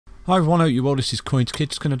Hi everyone, I hope you're well. This is Coinskid.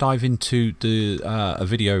 Just going to dive into a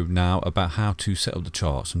video now about how to set up the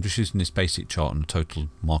charts. I'm just using this basic chart on the total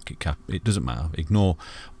market cap. It doesn't matter. Ignore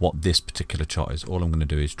what this particular chart is. All I'm going to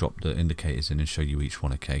do is drop the indicators in and show you each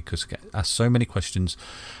one, okay? Because I get asked so many questions.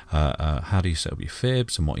 How do you set up your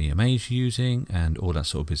FIBS and what EMAs you're using and all that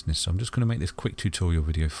sort of business. So I'm just going to make this quick tutorial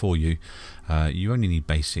video for you. You only need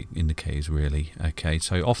basic indicators really, okay?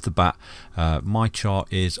 So off the bat, my chart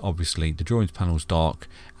is obviously the drawings panel is dark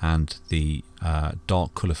and the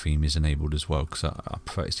dark color theme is enabled as well because I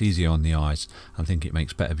prefer it's easier on the eyes. I think it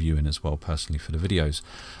makes better viewing as well personally for the videos.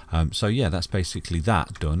 So yeah, that's basically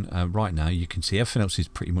that done. Right now you can see everything else is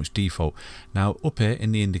pretty much default. Now up here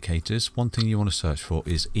in the indicators, one thing you want to search for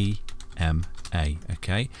is EMA.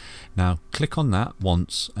 Okay, now click on that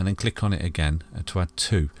once and then click on it again to add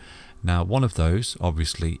two. Now one of those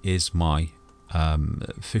obviously is my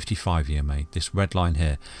 55 EMA, this red line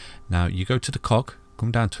here. Now you go to the cog,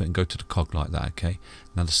 come down to it and go to the cog like that, okay?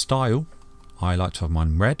 Now the style, I like to have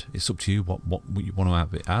mine red. It's up to you what you want to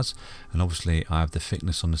have it as. And obviously I have the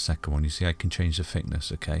thickness on the second one. You see I can change the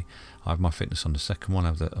thickness, okay? I have my thickness on the second one. I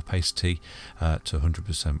have the opacity to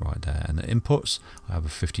 100% right there. And the inputs, I have a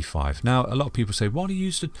 55. Now a lot of people say, why do you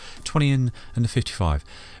use the 20 and the 55?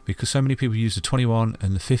 Because so many people use the 21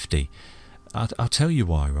 and the 50. I'll tell you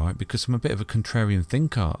why, right? Because I'm a bit of a contrarian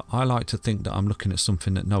thinker. I like to think that I'm looking at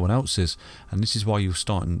something that no one else is, and this is why you'll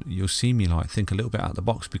see me like think a little bit out of the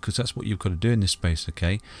box, because that's what you've got to do in this space,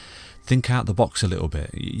 okay? Think out the box a little bit.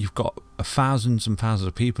 You've got thousands and thousands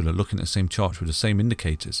of people are looking at the same charts with the same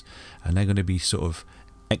indicators, and they're going to be sort of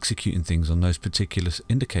executing things on those particular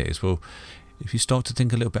indicators. Well, if you start to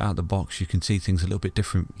think a little bit out of the box, you can see things a little bit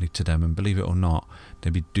differently to them, and believe it or not,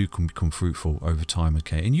 they do become fruitful over time,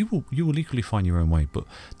 okay? And you will equally find your own way, but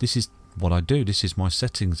this is what I do. This is my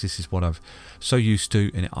settings. This is what I've so used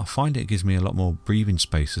to, and I find it gives me a lot more breathing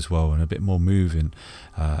space as well, and a bit more moving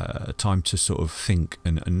time to sort of think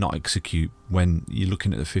and not execute when you're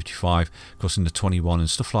looking at the 55 crossing the 21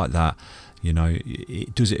 and stuff like that. You know,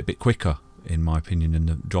 it does it a bit quicker in my opinion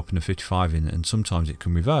than dropping the 55 in, and sometimes it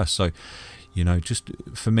can reverse. So you know, just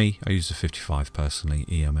for me, I use the 55 personally,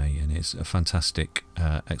 EMA, and it's a fantastic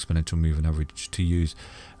exponential moving average to use.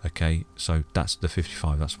 Okay, so that's the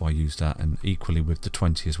 55, that's why I use that, and equally with the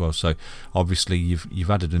 20 as well. So obviously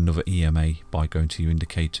you've added another EMA by going to your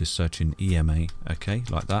indicators, searching EMA, okay,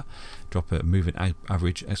 like that, drop a moving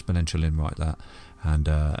average exponential in like that, and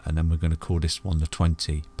then we're going to call this one the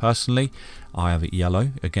 20. Personally, I have it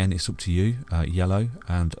yellow. Again, it's up to you. Yellow,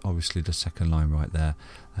 and obviously the second line right there,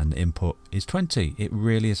 and the input is 20. It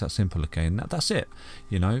really is that simple, okay? And that's it.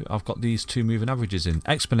 You know, I've got these two moving averages in,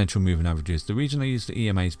 exponential moving averages. The reason I use the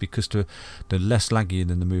EMA is because they're less laggy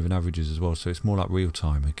than the moving averages as well, so it's more like real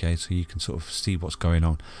time, okay? So you can sort of see what's going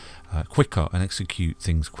on quicker and execute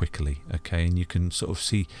things quickly, okay? And you can sort of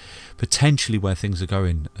see potentially where things are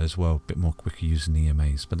going as well, a bit more quicker using the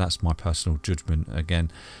EMAs. But that's my personal judgment,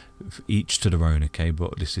 again, each to their own, okay?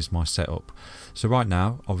 But this is my setup. So right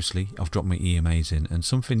now, obviously, I've dropped my EMAs in, and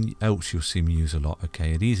something else you'll see me use a lot,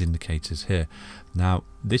 okay, are these indicators here. Now,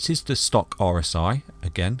 this is the stock RSI.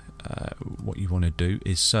 Again, what you want to do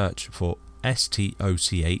is search for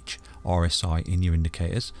STOCH RSI in your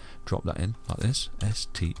indicators. Drop that in like this,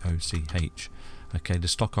 STOCH. Okay, the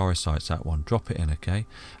stock RSI, it's that one. Drop it in, okay?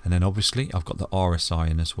 And then obviously I've got the RSI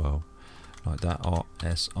in as well, like that,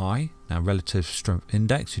 RSI. Now relative strength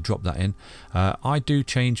index, you drop that in. I do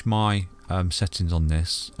change my settings on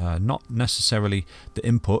this, not necessarily the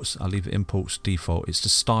inputs. I leave the inputs default. It's the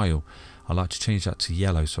style. I like to change that to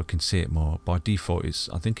yellow so I can see it more. By default,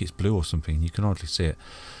 I think it's blue or something. You can hardly see it.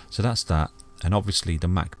 So that's that. And obviously the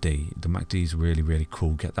MACD. The MACD is really, really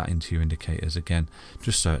cool. Get that into your indicators. Again,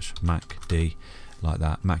 just search MACD like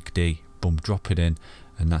that. MACD. Boom, drop it in.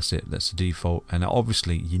 And that's it, that's the default. And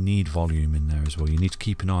obviously you need volume in there as well. You need to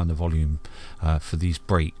keep an eye on the volume for these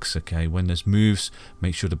breaks, okay? When there's moves,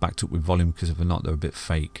 make sure they're backed up with volume, because if they're not, they're a bit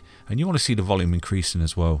fake. And you want to see the volume increasing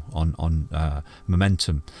as well on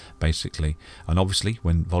momentum, basically. And obviously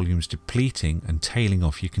when volume's depleting and tailing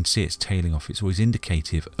off, you can see it's tailing off. It's always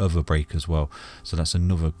indicative of a break as well. So that's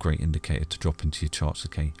another great indicator to drop into your charts,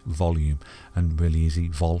 okay? Volume, and really easy,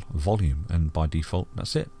 volume, and by default,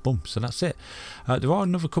 that's it. Boom, so that's it. There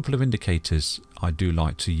are another couple of indicators I do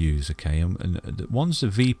like to use, okay, and one's the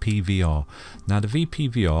VPVR. Now the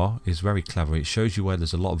VPVR is very clever. It shows you where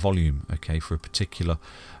there's a lot of volume, okay, for a particular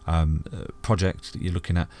project that you're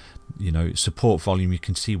looking at. You know, support volume, you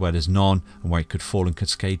can see where there's none and where it could fall and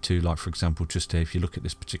cascade to. Like for example, just here, if you look at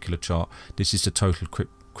this particular chart, this is the total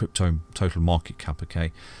crypto total market cap.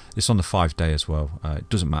 Okay, it's on the 5-day as well. It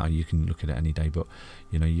doesn't matter, you can look at it any day, but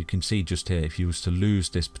you know, you can see just here, if you was to lose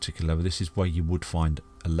this particular level, this is where you would find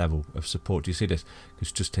a level of support. Do you see this?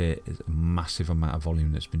 Because just here is a massive amount of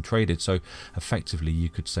volume that's been traded. So effectively you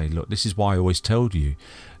could say, look, this is why I always told you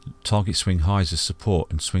target swing highs as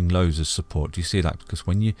support and swing lows as support. Do you see that? Because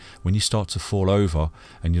when you start to fall over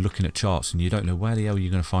and you're looking at charts and you don't know where the hell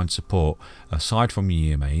you're going to find support, aside from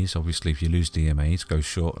your EMAs, obviously if you lose the EMAs, go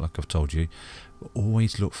short like I've told you,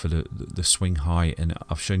 always look for the swing high. And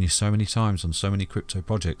I've shown you so many times on so many crypto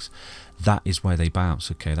projects, that is where they bounce.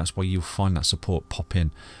 Okay, that's where you'll find that support pop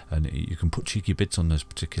in, and you can put cheeky bids on those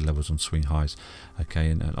particular levels on swing highs. Okay,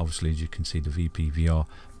 and obviously as you can see, the VPVR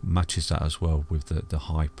matches that as well with the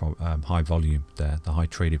high volume there, the high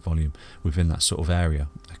traded volume within that sort of area.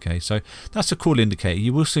 Okay, so that's a cool indicator.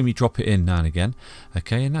 You will see me drop it in now and again.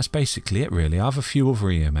 Okay, and that's basically it really. I have a few other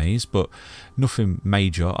EMAs, but nothing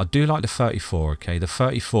major. I do like the 34. Okay, the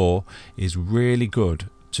 34 is really good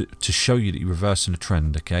to show you that you're reversing a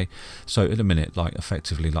trend. Okay, so in a minute, like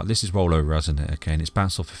effectively, like this is rollover, hasn't it? Okay, and it's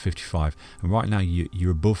bounced off of 55, and right now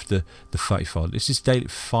you're above the 34. This is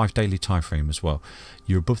 5 daily time frame as well.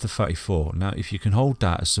 You're above the 34. Now if you can hold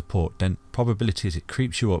that as support, then probability is it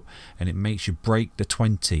creeps you up and it makes you break the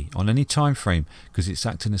 20 on any time frame, because it's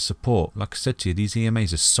acting as support. Like I said to you, these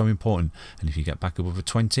EMAs are so important, and if you get back above a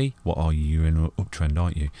 20, what are you? You're in an uptrend,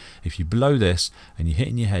 aren't you? If you're below this and you're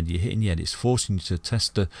hitting your head, it's forcing you to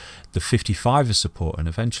test the 55 as support, and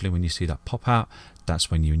eventually when you see that pop out,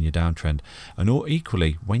 that's when you're in your downtrend. And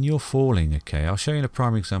equally when you're falling, okay, I'll show you a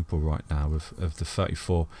prime example right now of the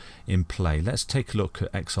 34 in play. Let's take a look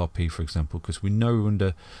at XRP for example, because we know we're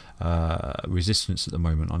under resistance at the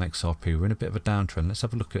moment on XRP. We're in a bit of a downtrend. Let's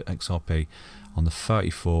have a look at XRP on the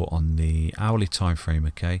 34 on the hourly time frame.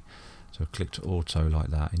 Okay, so click to auto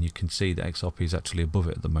like that, and you can see that XRP is actually above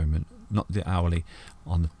it at the moment, not the hourly.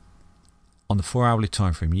 On the 4 hourly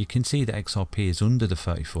time frame, you can see that XRP is under the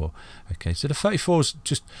 34. Okay, so the 34 is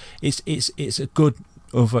just it's a good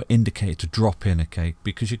other indicator to drop in. Okay,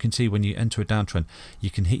 because you can see when you enter a downtrend, you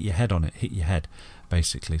can hit your head on it, hit your head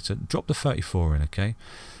basically. So drop the 34 in. Okay,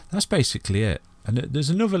 that's basically it. And there's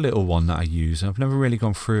another little one that I use, and I've never really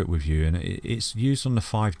gone through it with you, and it's used on the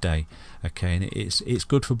 5-day. Okay, and it's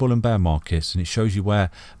good for bull and bear markets, and it shows you where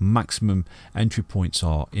maximum entry points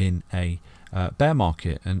are in a bear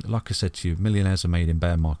market. And like I said to you, millionaires are made in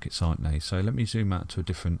bear markets, aren't they? So let me zoom out to a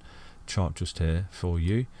different chart just here for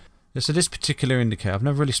you. So this particular indicator, I've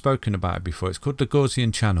never really spoken about it before. It's called the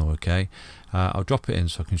Gaussian Channel. Okay, I'll drop it in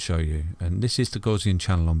so I can show you. And this is the Gaussian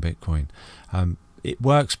Channel on Bitcoin. It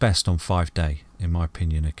works best on 5-day in my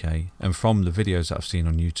opinion. Okay, and from the videos that I've seen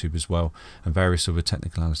on YouTube as well and various other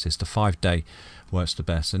technical analysis, the 5-day works the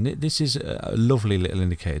best. And this is a lovely little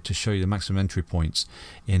indicator to show you the maximum entry points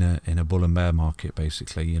in a bull and bear market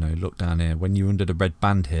basically. You know, look down here when you're under the red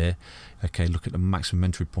band here. Okay, look at the maximum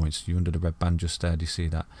entry points. You're under the red band just there. Do you see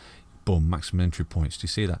that? Boom, maximum entry points. Do you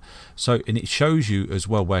see that? So, and it shows you as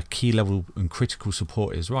well where key level and critical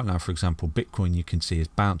support is. Right now, for example, Bitcoin, you can see is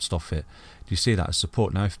bounced off it. Do you see that as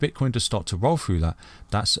support? Now if Bitcoin does start to roll through that,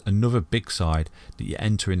 that's another big side that you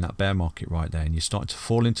enter in that bear market right there, and you start to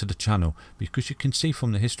fall into the channel, because you can see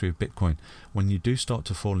from the history of Bitcoin, when you do start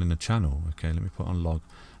to fall in the channel, okay, let me put on log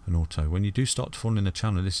and auto, when you do start to fall in the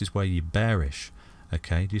channel, this is where you're bearish.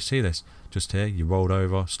 Okay, do you see this? Just here, you rolled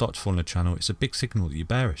over, start to fall in the channel, it's a big signal that you're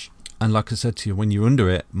bearish. And like I said to you, when you're under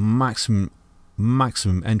it, maximum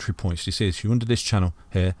entry points. Do you see this? You're under this channel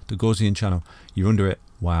here, the Gaussian channel. You're under it.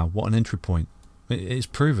 Wow, what an entry point. It's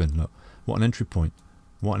proven. Look, what an entry point.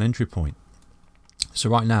 What an entry point. So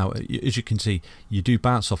right now, as you can see, you do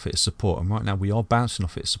bounce off it as support, and right now we are bouncing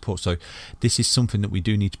off it as support. So this is something that we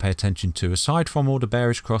do need to pay attention to. Aside from all the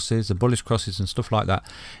bearish crosses, the bullish crosses and stuff like that,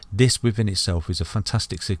 this within itself is a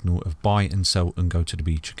fantastic signal of buy and sell and go to the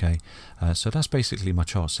beach. Okay, so that's basically my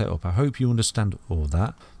chart setup. I hope you understand all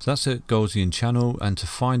that. So that's a Gaussian channel, and to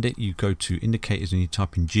find it, you go to indicators and you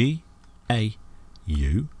type in GAUSS,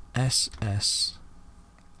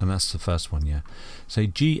 and that's the first one. Yeah, so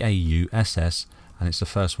GAUSS. And it's the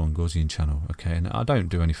first one, Gaussian channel. Okay, and I don't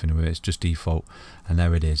do anything with it, it's just default, and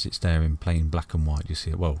there it is. It's there in plain black and white. You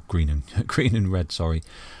see it? Well, green and red, sorry.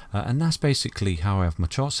 And that's basically how I have my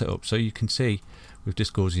chart set up. So you can see with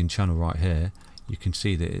this Gaussian channel right here, you can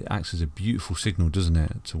see that it acts as a beautiful signal, doesn't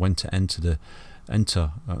it, to when to enter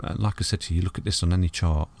like I said to you, look at this on any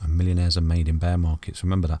chart, and millionaires are made in bear markets.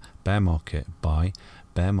 Remember that. Bear market, buy,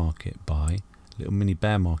 bear market, buy. little mini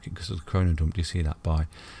bear market because of the chrono dump. Do you see that buy?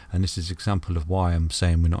 And this is an example of why I'm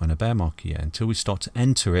saying we're not in a bear market yet until we start to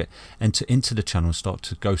enter into the channel, start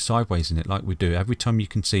to go sideways in it like we do. Every time you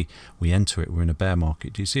can see we enter it, we're in a bear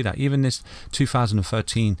market. Do you see that? Even this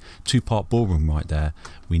 2013 two-part bull run right there,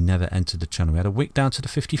 we never entered the channel. We had a wick down to the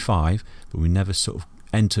 55, but we never sort of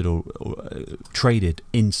entered or traded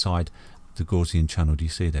inside the Gaussian channel. Do you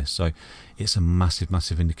see this? So it's a massive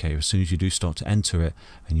indicator. As soon as you do start to enter it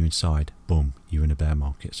and you're inside, boom, you're in a bear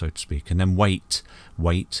market, so to speak. And then wait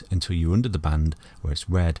until you're under the band where it's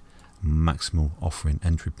red, maximal offering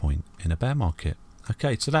entry point in a bear market.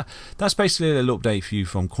 Okay, so that's basically a little update for you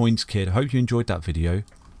from Coinskid. I hope you enjoyed that video.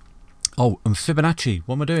 Oh, and Fibonacci,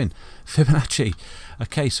 what am I doing? Fibonacci.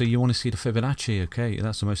 Okay, so you want to see the Fibonacci, okay,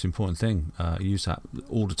 that's the most important thing. Use that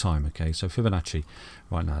all the time, okay, so Fibonacci.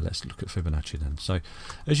 Right now, let's look at Fibonacci then. So,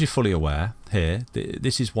 as you're fully aware, here,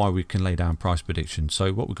 this is why we can lay down price predictions.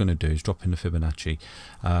 So what we're going to do is drop in the Fibonacci,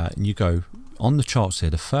 and you go on the charts here,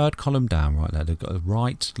 the third column down right there, they've got a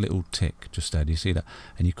right little tick just there, do you see that?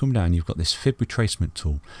 And you come down, you've got this fib retracement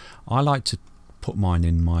tool. I like to put mine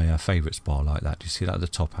in my favorites bar like that. Do you see that at the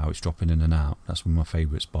top, how it's dropping in and out? That's where my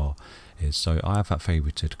favorites bar is. So I have that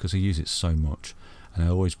favorited because I use it so much, and I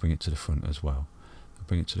always bring it to the front as well. I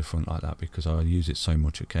bring it to the front like that because I use it so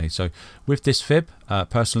much. Okay, so with this fib,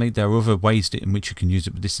 personally, there are other ways in which you can use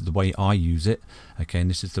it, but this is the way I use it. Okay, and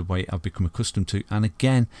this is the way I've become accustomed to. And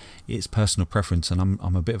again, it's personal preference, and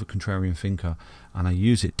I'm a bit of a contrarian thinker, and I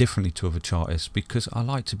use it differently to other chartists because I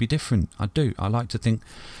like to be different. I do. I like to think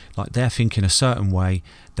like they're thinking a certain way,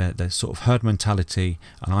 they're sort of herd mentality,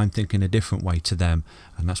 and I'm thinking a different way to them,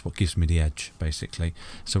 and that's what gives me the edge, basically.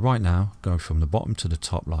 So right now, go from the bottom to the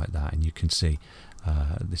top like that, and you can see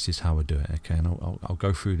this is how I do it. Okay, and I'll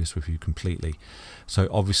go through this with you completely. So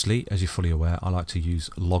obviously, as you're fully aware, I like to use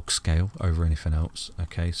log scale over anything else.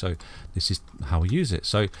 Okay, so this is how I use it.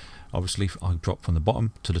 So obviously I drop from the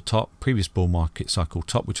bottom to the top, previous bull market cycle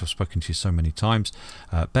top, which I've spoken to you so many times,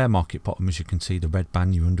 bear market bottom, as you can see the red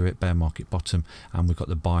band, you're under it, bear market bottom, and we've got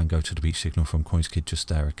the buy and go to the beach signal from Coinskid just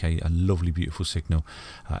there. Okay, a lovely beautiful signal,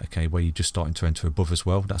 okay, where you're just starting to enter above as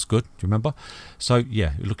well. That's good, do you remember? So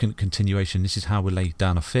yeah, looking at continuation, this is how we lay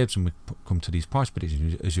down our fibs, and we come to these price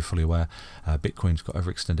predictions. As you're fully aware, Bitcoin's got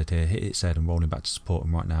overextended here, hit its head and rolling back to support,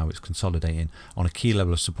 and right now it's consolidating on a key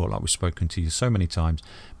level of support like we've spoken to you so many times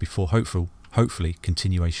before. Hopefully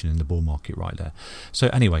continuation in the bull market right there. So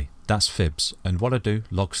anyway, that's fibs, and what I do,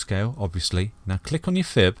 log scale obviously. Now click on your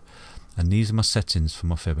fib, and these are my settings for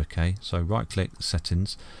my fib. Okay, so right click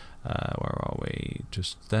settings, where are we,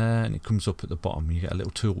 just there, and it comes up at the bottom. You get a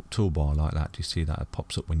little toolbar like that. Do you see that? It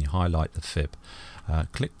pops up when you highlight the fib.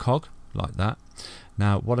 Click cog like that.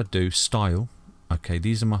 Now what I do, style. Okay,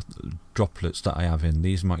 these are my droplets that I have in.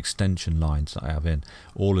 These are my extension lines that I have in.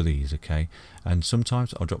 All of these, okay? And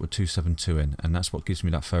sometimes I'll drop a 272 in, and that's what gives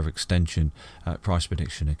me that further extension price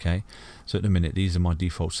prediction, okay? So at the minute, these are my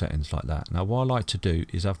default settings like that. Now, what I like to do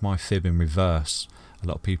is have my fib in reverse. A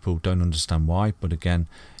lot of people don't understand why, but again,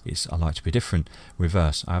 I like to be different.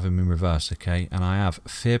 Reverse, I have them in reverse, okay? And I have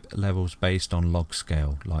fib levels based on log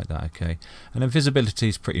scale like that, okay? And then visibility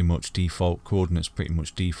is pretty much default, coordinates pretty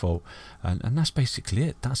much default, and that's basically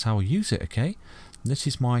it. That's how I use it, okay? This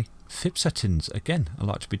is my fib settings. Again, I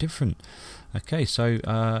like to be different. Okay, so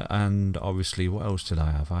and obviously, what else did I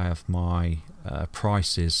have? I have my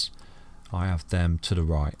prices. I have them to the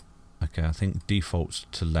right. Okay, I think defaults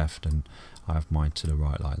to left, and I have mine to the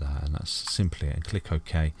right like that, and that's simply it. And click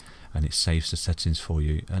OK, and it saves the settings for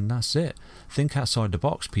you, and that's it. Think outside the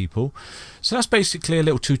box, people. So that's basically a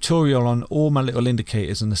little tutorial on all my little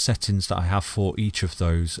indicators and the settings that I have for each of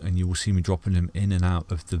those, and you will see me dropping them in and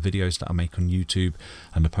out of the videos that I make on YouTube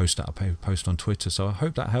and the post that I post on Twitter. So I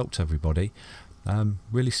hope that helped everybody.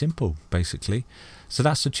 Really simple, basically. So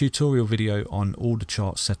that's the tutorial video on all the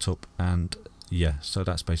charts setup, and yeah, so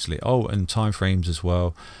that's basically it. Oh, and time frames as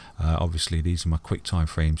well. Obviously these are my quick time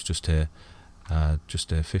frames just here.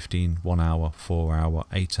 15, 1 hour, 4 hour,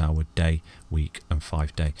 8 hour, day, week, and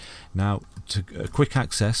 5 day. Now, to quick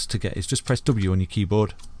access to get is just press W on your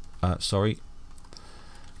keyboard.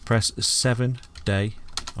 Press 7 day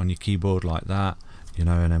on your keyboard like that, you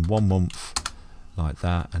know, and then 1 month like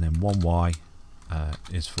that, and then 1 Y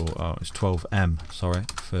is for it's 12M. Sorry,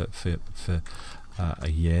 for a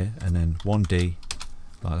year, and then 1D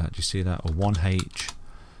like that. Do you see that? Or 1H.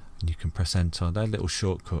 And you can press enter. They're little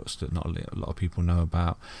shortcuts that not a lot of people know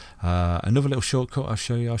about. Another little shortcut I'll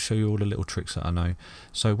show you all the little tricks that I know.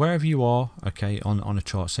 So wherever you are, okay, on a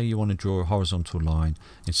chart, say you want to draw a horizontal line,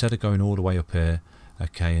 instead of going all the way up here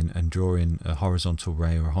okay, and drawing a horizontal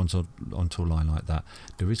ray or a horizontal line like that,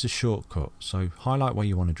 there is a shortcut. So highlight where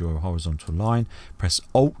you want to draw a horizontal line, press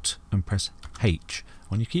Alt and press H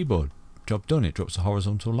on your keyboard. Job done, it drops a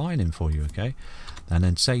horizontal line in for you, okay? And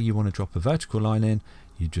then say you want to drop a vertical line in,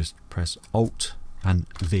 you just press Alt and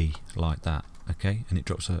V like that, okay, and it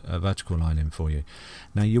drops a vertical line in for you.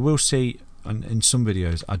 Now you will see in some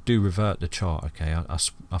videos I do revert the chart, okay,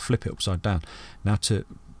 I flip it upside down. Now to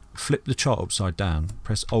flip the chart upside down,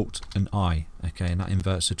 press Alt and I, okay, and that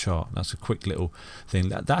inverts the chart. That's a quick little thing.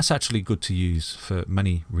 That's actually good to use for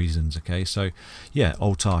many reasons, okay. So yeah,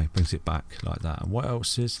 Alt I brings it back like that. And what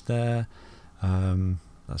else is there?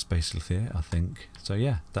 That's basically it, I think. So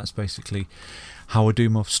yeah, that's basically how I do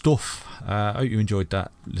my stuff. I hope you enjoyed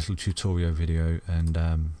that little tutorial video,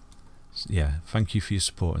 and yeah, thank you for your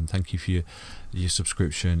support, and thank you for your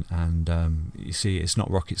subscription. And you see, it's not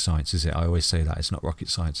rocket science, is it? I always say that it's not rocket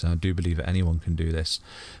science, and I do believe that anyone can do this.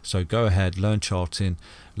 So go ahead, learn charting,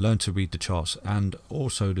 learn to read the charts, and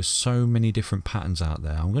also there's so many different patterns out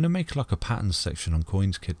there. I'm going to make like a patterns section on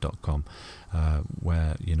Coinskid.com,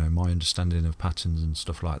 where, you know, my understanding of patterns and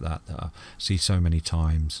stuff like that I see so many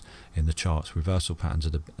times in the charts. Reversal patterns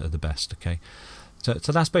are the best, okay.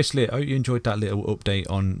 So that's basically it. I hope you enjoyed that little update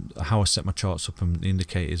on how I set my charts up and the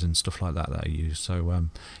indicators and stuff like that I use. So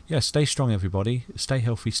yeah, stay strong everybody, stay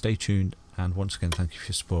healthy, stay tuned, and once again thank you for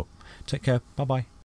your support. Take care, bye bye.